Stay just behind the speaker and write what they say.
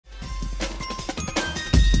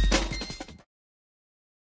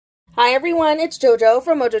Hi everyone, it's JoJo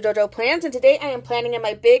from Mojo Jojo Plans, and today I am planning in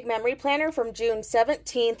my big memory planner from June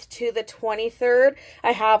 17th to the 23rd.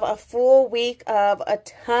 I have a full week of a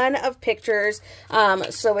ton of pictures,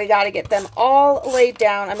 so we got to get them all laid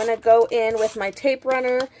down. I'm going to go in with my tape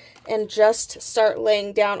runner and just start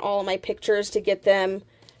laying down all of my pictures to get them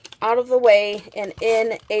out of the way and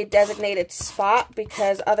in a designated spot,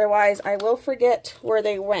 because otherwise I will forget where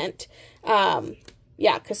they went.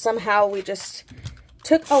 Yeah, because somehow we just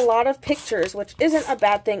took a lot of pictures, which isn't a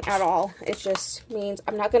bad thing at all. It just means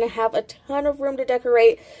I'm not going to have a ton of room to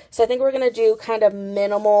decorate. So I think we're going to do kind of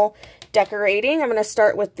minimal decorating. I'm going to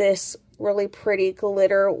start with this really pretty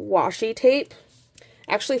glitter washi tape.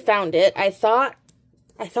 Actually found it. I thought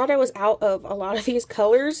I was out of a lot of these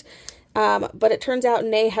colors, but it turns out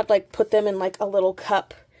Nay had like put them in like a little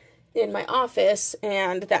cup in my office,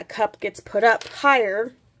 and that cup gets put up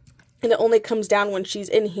higher and it only comes down when she's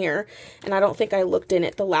in here, and I don't think I looked in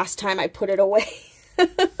it the last time I put it away.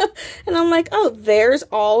 And I'm like, oh, there's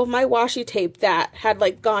all of my washi tape that had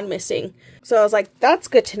like gone missing. So I was like, that's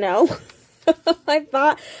good to know. I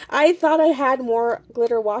thought I had more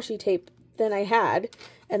glitter washi tape than I had,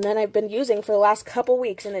 and then I've been using for the last couple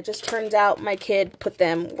weeks, and it just turns out my kid put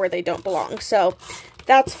them where they don't belong. So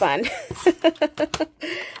that's fun.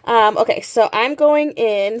 Okay, so I'm going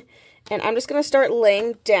in and I'm just going to start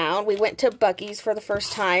laying down. We went to Buc-ee's for the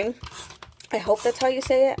first time. I hope that's how you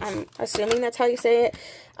say it. I'm assuming that's how you say it.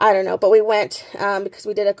 I don't know. But we went because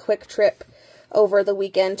we did a quick trip over the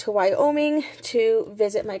weekend to Wyoming to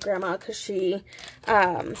visit my grandma, because she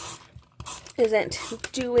isn't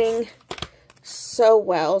doing so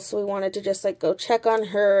well. So we wanted to just like go check on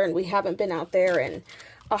her, and we haven't been out there in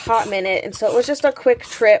a hot minute. And so it was just a quick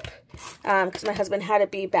trip, because my husband had to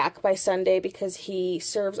be back by Sunday because he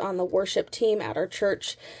serves on the worship team at our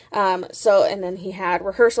church. And then he had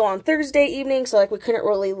rehearsal on Thursday evening, so like we couldn't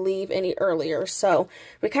really leave any earlier. So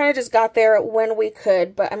we kind of just got there when we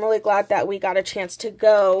could, but I'm really glad that we got a chance to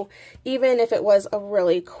go, even if it was a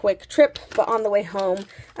really quick trip. But on the way home,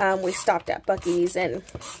 we stopped at Buc-ee's, and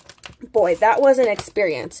boy, that was an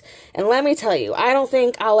experience. And let me tell you, I don't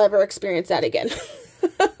think I'll ever experience that again.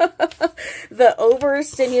 The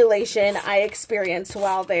overstimulation I experienced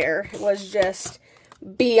while there was just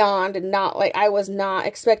beyond, not like, I was not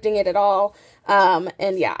expecting it at all.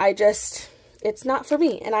 And yeah, it's not for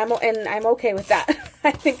me, and I'm okay with that.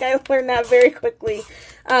 I think I learned that very quickly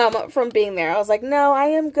from being there. I was like, no, I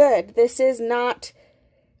am good. This is not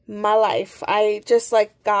my life. I just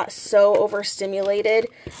like got so overstimulated.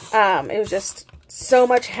 It was just so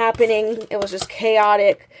much happening. It was just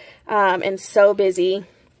chaotic. And so busy.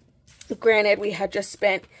 Granted, we had just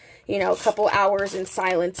spent, a couple hours in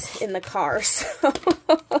silence in the car, so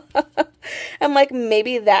I'm like,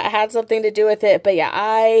 maybe that had something to do with it. But yeah,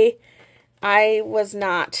 I was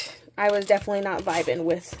definitely not vibing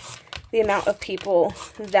with the amount of people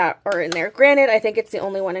that are in there. Granted, I think it's the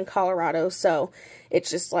only one in Colorado, so it's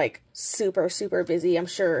just like super, super busy. I'm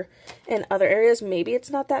sure in other areas, maybe it's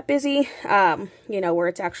not that busy, where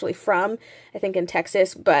it's actually from, I think in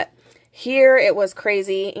Texas, but here it was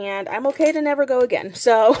crazy, and I'm okay to never go again.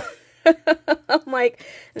 So I'm like,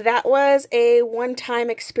 that was a one-time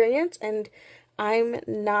experience, and I'm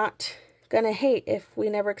not gonna hate if we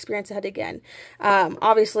never experience that again.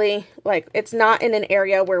 Obviously, like, it's not in an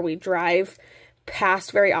area where we drive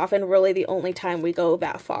past very often. Really, the only time we go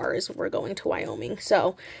that far is we're going to Wyoming.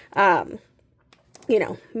 So,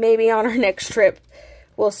 maybe on our next trip,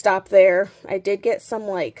 we'll stop there. I did get some,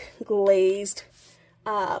 like, glazed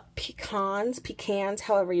pecans,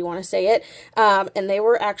 however you want to say it, and they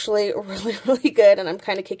were actually really, really good, and I'm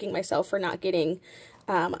kind of kicking myself for not getting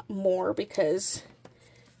more, because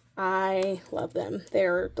I love them.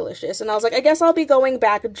 They're delicious, and I was like, I guess I'll be going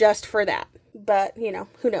back just for that, but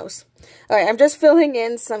who knows. All right, I'm just filling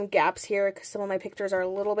in some gaps here because some of my pictures are a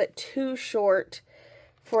little bit too short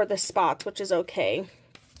for the spots, which is okay.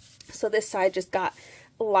 So this side just got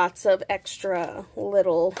lots of extra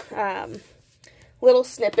little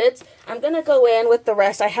snippets. I'm going to go in with the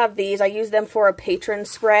rest. I have these. I use them for a patron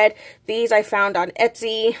spread. These I found on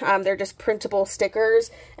Etsy. They're just printable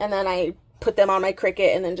stickers, and then I put them on my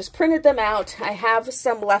Cricut and then just printed them out. I have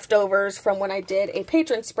some leftovers from when I did a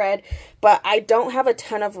patron spread, but I don't have a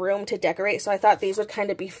ton of room to decorate, so I thought these would kind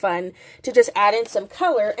of be fun to just add in some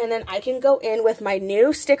color, and then I can go in with my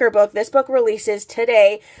new sticker book. This book releases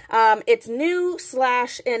today. It's new /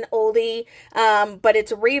 an oldie, but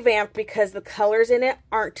it's revamped because the colors in it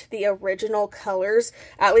aren't the original colors,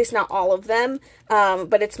 at least not all of them,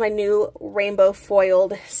 but it's my new rainbow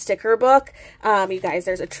foiled sticker book. You guys,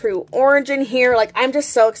 there's a true orange in here. Like, I'm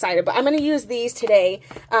just so excited, but I'm going to use these today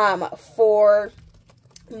for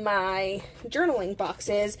my journaling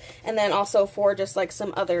boxes, and then also for just like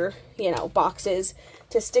some other, you know, boxes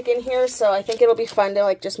to stick in here. So I think it'll be fun to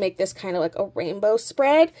like just make this kind of like a rainbow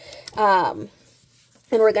spread. And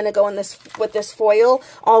we're going to go in this with this foil.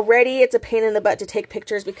 Already it's a pain in the butt to take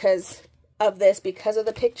pictures because of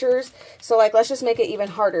the pictures. So like, let's just make it even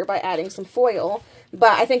harder by adding some foil,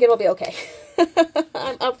 but I think it'll be okay.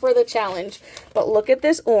 I'm up for the challenge. But look at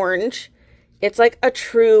this orange. It's like a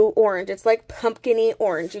true orange. It's like pumpkin-y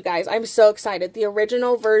orange, you guys. I'm so excited. The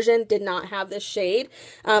original version did not have this shade.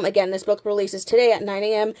 Again, this book releases today at 9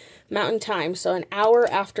 a.m. Mountain Time. So an hour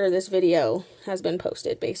after this video has been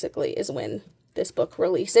posted, basically, is when this book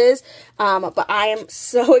releases. But I am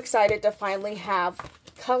so excited to finally have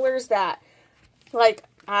colors that,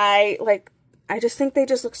 I just think they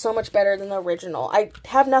just look so much better than the original. I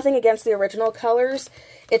have nothing against the original colors.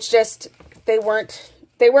 It's just, they weren't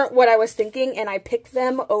what I was thinking, and I picked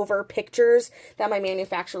them over pictures that my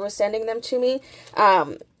manufacturer was sending them to me,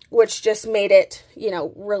 which just made it, you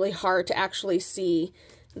know, really hard to actually see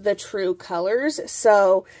the true colors.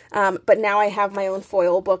 So, but now I have my own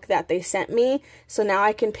foil book that they sent me, so now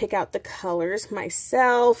I can pick out the colors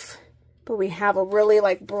myself. But we have a really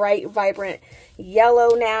like bright, vibrant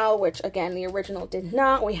yellow now, which again, the original did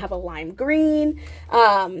not. We have a lime green.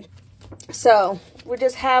 So we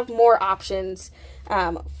just have more options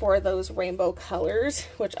for those rainbow colors,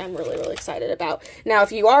 which I'm really, really excited about. Now,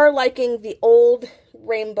 if you are liking the old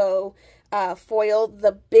rainbow foil,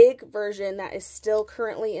 the big version that is still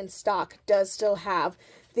currently in stock does still have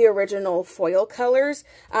the original foil colors,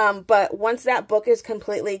 but once that book is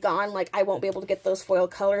completely gone, like, I won't be able to get those foil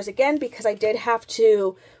colors again, because I did have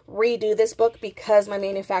to redo this book because my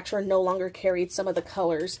manufacturer no longer carried some of the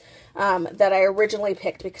colors that I originally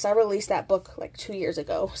picked, because I released that book like 2 years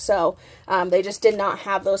ago. So they just did not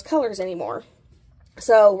have those colors anymore.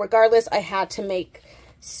 So regardless, I had to make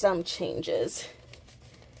some changes.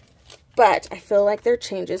 But I feel like they're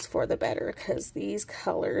changes for the better, because these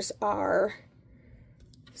colors are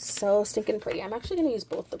so stinking pretty. I'm actually going to use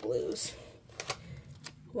both the blues.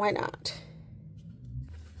 Why not?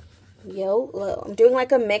 YOLO. I'm doing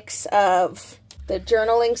like a mix of the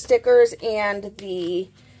journaling stickers and the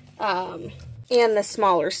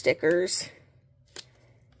smaller stickers,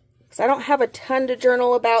 because I don't have a ton to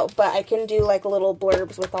journal about, but I can do like little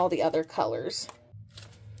blurbs with all the other colors.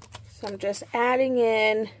 So I'm just adding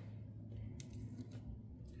in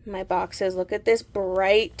my boxes. Look at this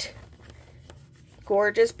bright,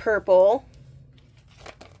 gorgeous purple.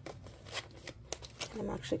 I'm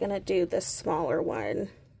actually going to do the smaller one.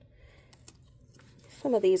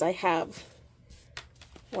 Some of these I have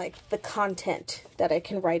like the content that I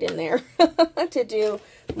can write in there to do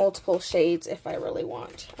multiple shades if I really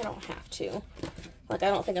want. I don't have to. Like, I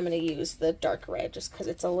don't think I'm going to use the dark red just because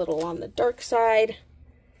it's a little on the dark side.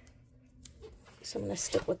 So I'm going to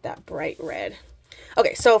stick with that bright red.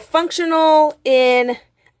 Okay, so functional in...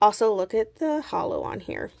 Also, look at the hollow on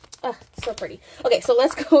here. Oh, so pretty. Okay, so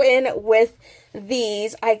let's go in with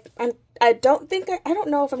these. I don't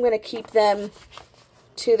know if I'm going to keep them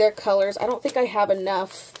to their colors. I don't think I have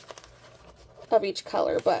enough of each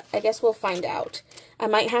color, but I guess we'll find out. I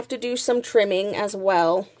might have to do some trimming as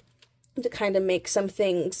well to kind of make some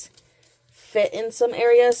things fit in some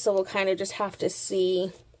areas, so we'll kind of just have to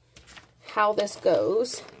see how this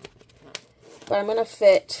goes. But I'm going to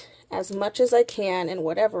fit as much as I can in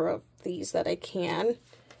whatever of these that I can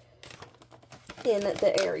in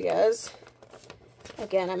the areas.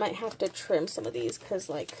 Again, I might have to trim some of these because,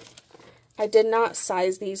 like, I did not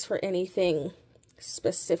size these for anything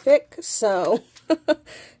specific, so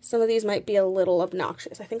some of these might be a little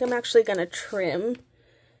obnoxious. I think I'm actually going to trim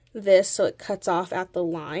this so it cuts off at the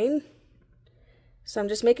line. So I'm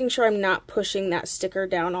just making sure I'm not pushing that sticker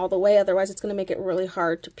down all the way, otherwise it's going to make it really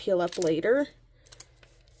hard to peel up later.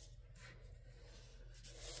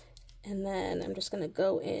 And then I'm just going to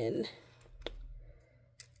go in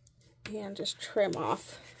and just trim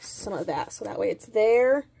off some of that, so that way it's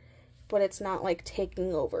there, but it's not like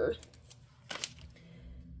taking over.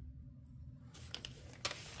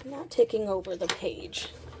 Not taking over the page.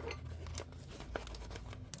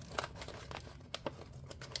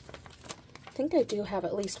 I think I do have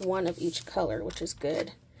at least one of each color, which is good.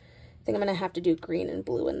 I think I'm going to have to do green and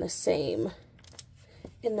blue in the same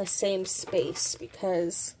space,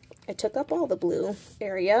 because I took up all the blue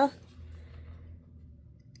area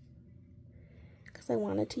because I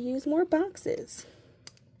wanted to use more boxes.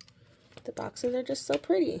 The boxes are just so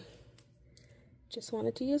pretty. Just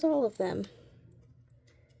wanted to use all of them.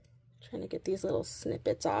 Trying to get these little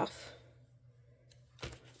snippets off.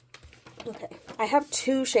 Okay, I have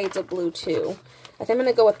 2 shades of blue too. I think I'm going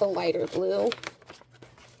to go with the lighter blue.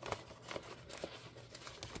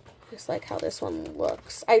 Just like how this one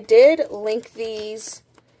looks. I did link these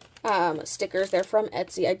stickers. They're from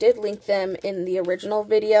Etsy. I did link them in the original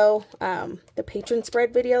video, the patron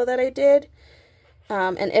spread video that I did.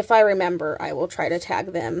 And if I remember, I will try to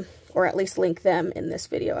tag them or at least link them in this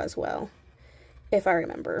video as well, if I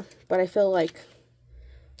remember. But I feel like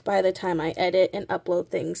by the time I edit and upload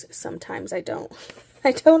things, sometimes I don't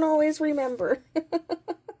always remember.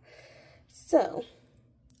 So,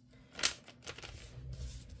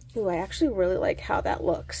 ooh, I actually really like how that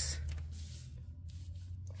looks.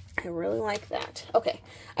 I really like that. Okay,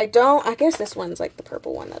 I guess this one's like the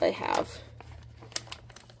purple one that I have.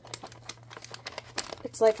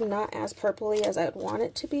 It's like not as purpley as I'd want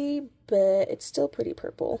it to be, but it's still pretty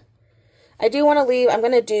purple. I do want to leave, I'm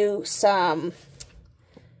going to do some,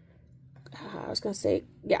 I was going to say,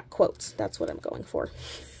 yeah, quotes. That's what I'm going for.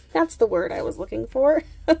 That's the word I was looking for.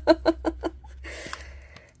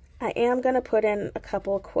 I am going to put in a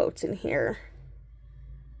couple of quotes in here.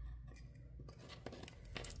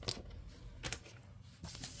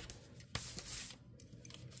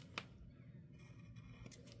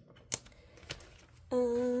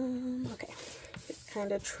 Okay, just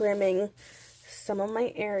kind of trimming some of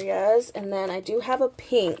my areas, and then I do have a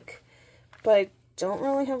pink, but I don't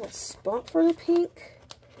really have a spot for the pink,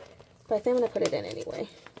 but I think I'm going to put it in anyway.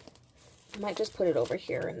 I might just put it over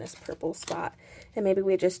here in this purple spot, and maybe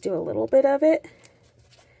we just do a little bit of it.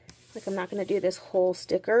 Like, I'm not going to do this whole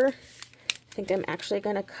sticker. I think I'm actually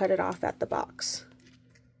going to cut it off at the box.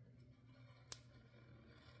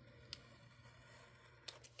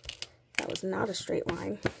 That was not a straight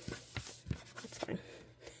line. It's fine.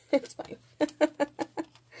 It's fine.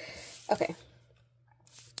 Okay.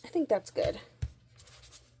 I think that's good.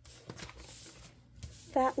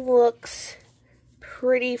 That looks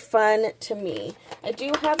pretty fun to me. I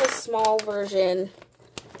do have a small version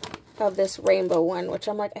of this rainbow one, which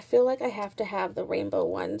I'm like, I feel like I have to have the rainbow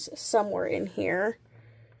ones somewhere in here.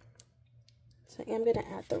 So I am going to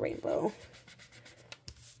add the rainbow.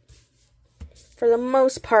 For the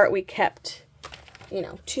most part, we kept, you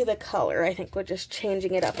know, to the color. I think we're just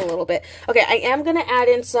changing it up a little bit. Okay, I am going to add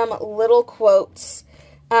in some little quotes.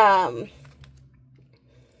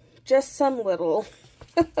 Just some little,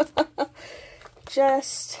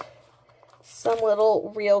 just some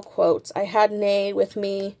little real quotes. I had Nay with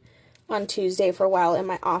me on Tuesday for a while in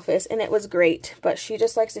my office, and it was great. But she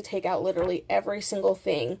just likes to take out literally every single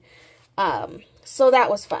thing. So that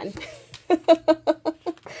was fun.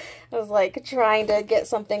 I was like trying to get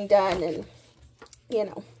something done, and you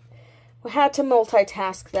know, we had to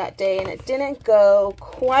multitask that day, and it didn't go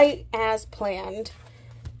quite as planned,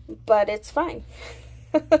 but it's fine.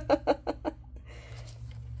 I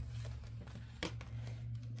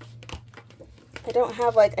don't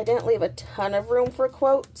have I didn't leave a ton of room for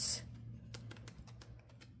quotes,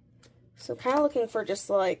 so kind of looking for just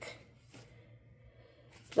like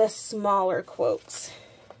the smaller quotes.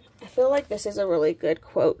 I feel like this is a really good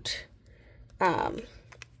quote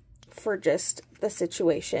for just the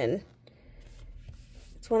situation.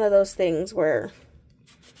 It's one of those things where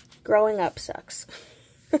growing up sucks.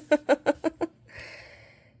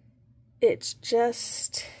 It's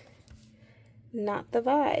just not the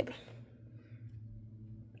vibe.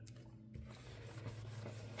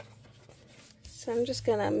 So I'm just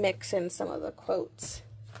gonna mix in some of the quotes.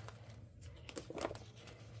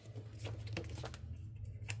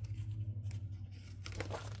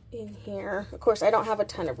 In here. Of course, I don't have a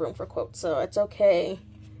ton of room for quotes, so it's okay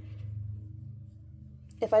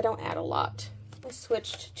if I don't add a lot. I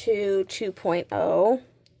switched to 2.0.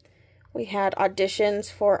 We had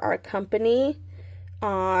auditions for our company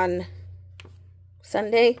on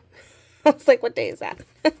Sunday. I was like, what day is that?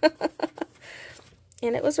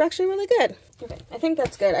 And it was actually really good. Okay, I think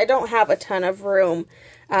that's good. I don't have a ton of room,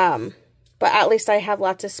 but at least I have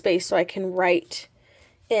lots of space so I can write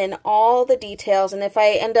in all the details, and if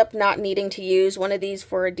I end up not needing to use one of these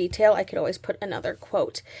for a detail, I could always put another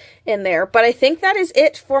quote in there. But I think that is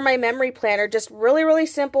it for my memory planner. Just really, really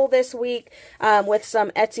simple this week, with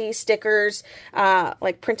some Etsy stickers,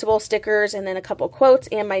 like printable stickers, and then a couple quotes,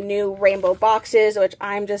 and my new rainbow boxes, which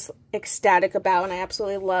I'm just ecstatic about, and I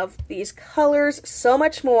absolutely love these colors so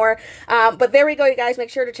much more. But there we go, you guys. Make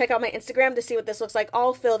sure to check out my Instagram to see what this looks like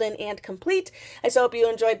all filled in and complete. I so hope you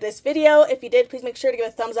enjoyed this video. If you did, please make sure to give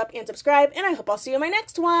a thumbs up and subscribe, and I hope I'll see you in my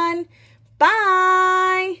next one.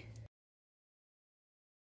 Bye!